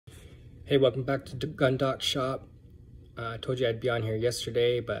Hey, welcome back to Gun Doc Shop. I told you I'd be on here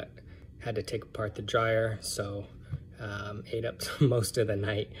yesterday, but had to take apart the dryer, so ate up most of the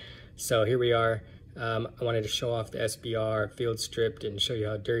night. So here we are. I wanted to show off the SBR field stripped and show you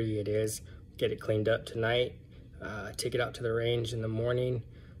how dirty it is. Get it cleaned up tonight. Take it out to the range in the morning.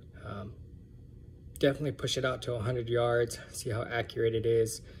 Definitely push it out to 100 yards, see how accurate it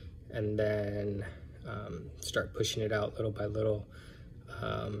is, and then start pushing it out little by little,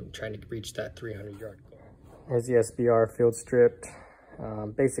 trying to reach that 300-yard goal. Here's the SBR field stripped,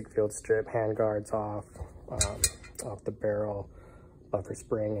 basic field strip, hand guards off the barrel, buffer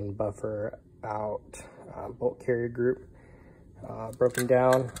spring and buffer out, bolt carrier group broken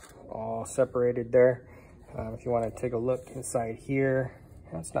down, all separated there. If you want to take a look inside here,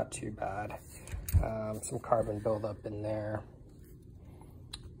 it's not too bad. Some carbon buildup in there.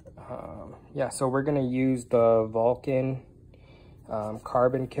 Yeah, so we're gonna use the Vulcan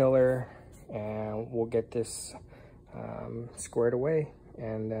carbon killer, and we'll get this squared away,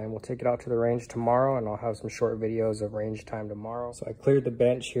 and then we'll take it out to the range tomorrow, and I'll have some short videos of range time tomorrow. So I cleared the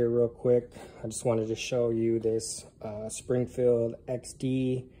bench here real quick. I just wanted to show you this Springfield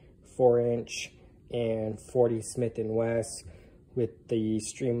XD 4-inch and 40 Smith & Wesson with the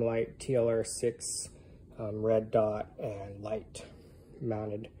Streamlight TLR6 red dot and light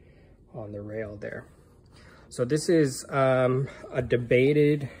mounted on the rail there. So this is a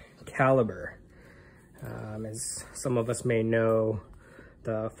debated caliber. As some of us may know,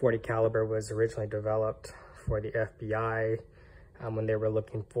 the 40 caliber was originally developed for the FBI when they were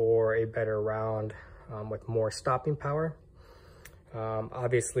looking for a better round with more stopping power.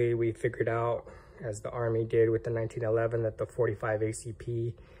 Obviously, we figured out, as the Army did with the 1911, that the 45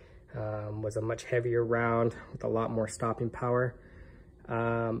 ACP was a much heavier round with a lot more stopping power.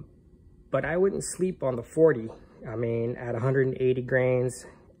 But I wouldn't sleep on the 40. I mean, at 180 grains,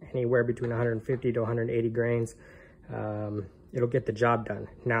 anywhere between 150 to 180 grains, it'll get the job done.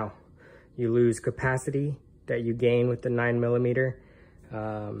 Now, you lose capacity that you gain with the 9mm.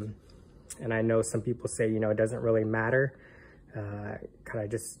 And I know some people say, it doesn't really matter. Kind of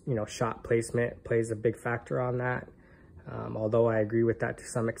just, shot placement plays a big factor on that. Although I agree with that to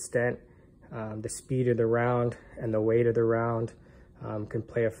some extent. The speed of the round and the weight of the round can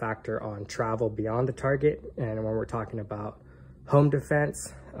play a factor on travel beyond the target. And when we're talking about home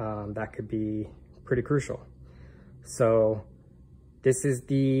defense, that could be pretty crucial. So this is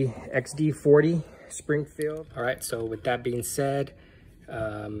the XD-40 Springfield. All right, so with that being said,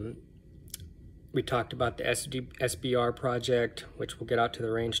 we talked about the SBR project, which we'll get out to the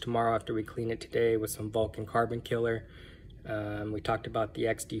range tomorrow after we clean it today with some Vulcan carbon killer. We talked about the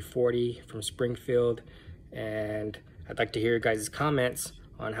XD-40 from Springfield, and I'd like to hear your guys' comments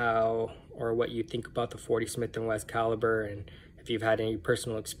on how or what you think about the 40 Smith & Wesson caliber, and if you've had any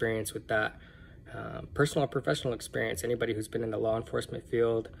personal experience with that. Personal or professional experience. Anybody who's been in the law enforcement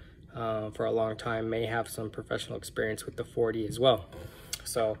field for a long time may have some professional experience with the 40 as well.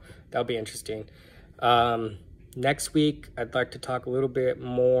 So that'll be interesting. Next week, I'd like to talk a little bit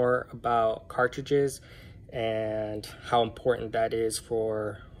more about cartridges and how important that is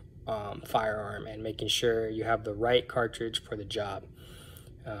for firearm, and making sure you have the right cartridge for the job.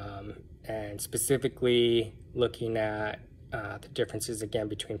 And specifically looking at the differences again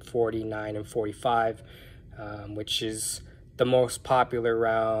between 49 and 45, which is the most popular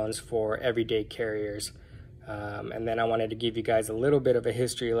rounds for everyday carriers. And then I wanted to give you guys a little bit of a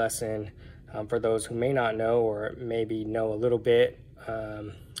history lesson for those who may not know, or maybe know a little bit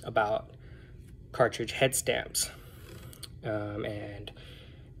about cartridge head stamps and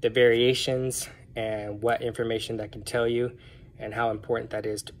the variations and what information that can tell you, and how important that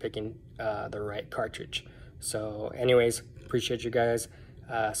is to picking the right cartridge. So anyways, appreciate you guys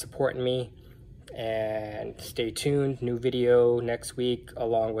supporting me, and stay tuned. New video next week,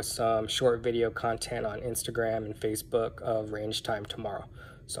 along with some short video content on Instagram and Facebook of range time tomorrow.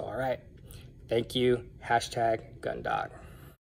 So all right, thank you. #GunDoc.